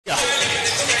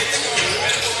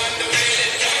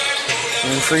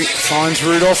Renfree finds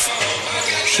Rudolph,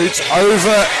 shoots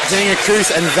over Daniel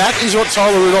Kuth, and that is what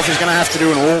Tyler Rudolph is going to have to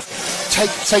do in all.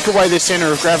 Take away their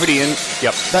centre of gravity, and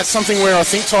that's something where I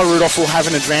think Tyler Rudolph will have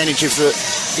an advantage if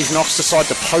Knox decide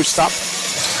to post up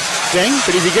Deng.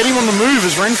 But if you get him on the move,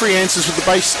 as Renfree answers with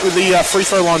the free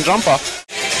throw line jumper.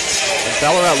 And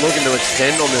Ballarat looking to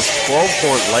extend on this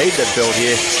 12-point lead they've built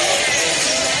here.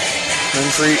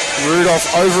 Renfree, Rudolph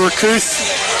over Akuth.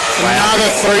 Another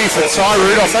three for Ty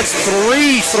Rudolph. That's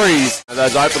 3 threes. And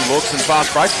those open looks and fast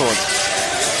break points.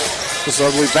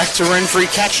 Presumably back to Renfree,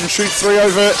 catch and shoot three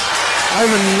over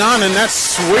none, and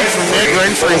that's sweet from Ned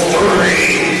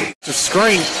Renfree. The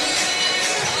screen.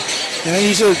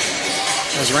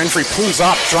 As Renfree pulls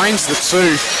up, drains the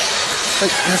two.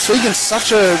 Fegan's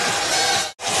such a...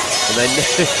 And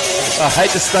I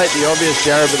hate to state the obvious,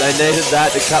 Jared, but they needed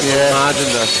that to cut the margin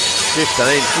to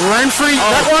 15. Renfree,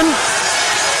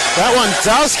 that one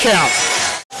does count.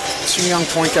 Two young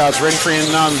point guards, Renfree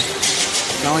and Nunn,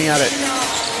 going at it.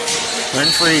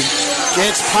 Renfree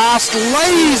gets past,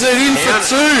 lays it in for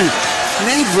two.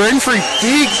 Ned Renfree,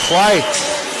 big play.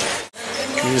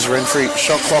 Here's Renfree,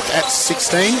 shot clock at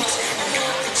 16.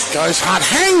 Goes hard,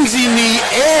 hangs in the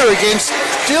air against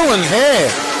Dylan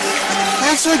Hare.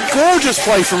 That's a gorgeous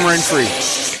play from Renfree.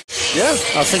 Yeah,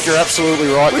 I think you're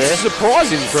absolutely right there.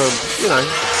 Surprising from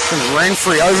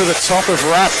Renfree over the top of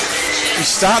Rapp. He's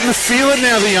starting to feel it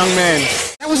now, the young man.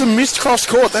 That was a missed cross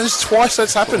court. That is twice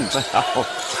that's happened.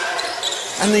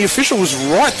 And the official was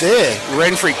right there.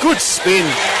 Renfree, good spin.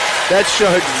 That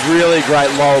showed really great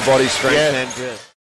lower body strength.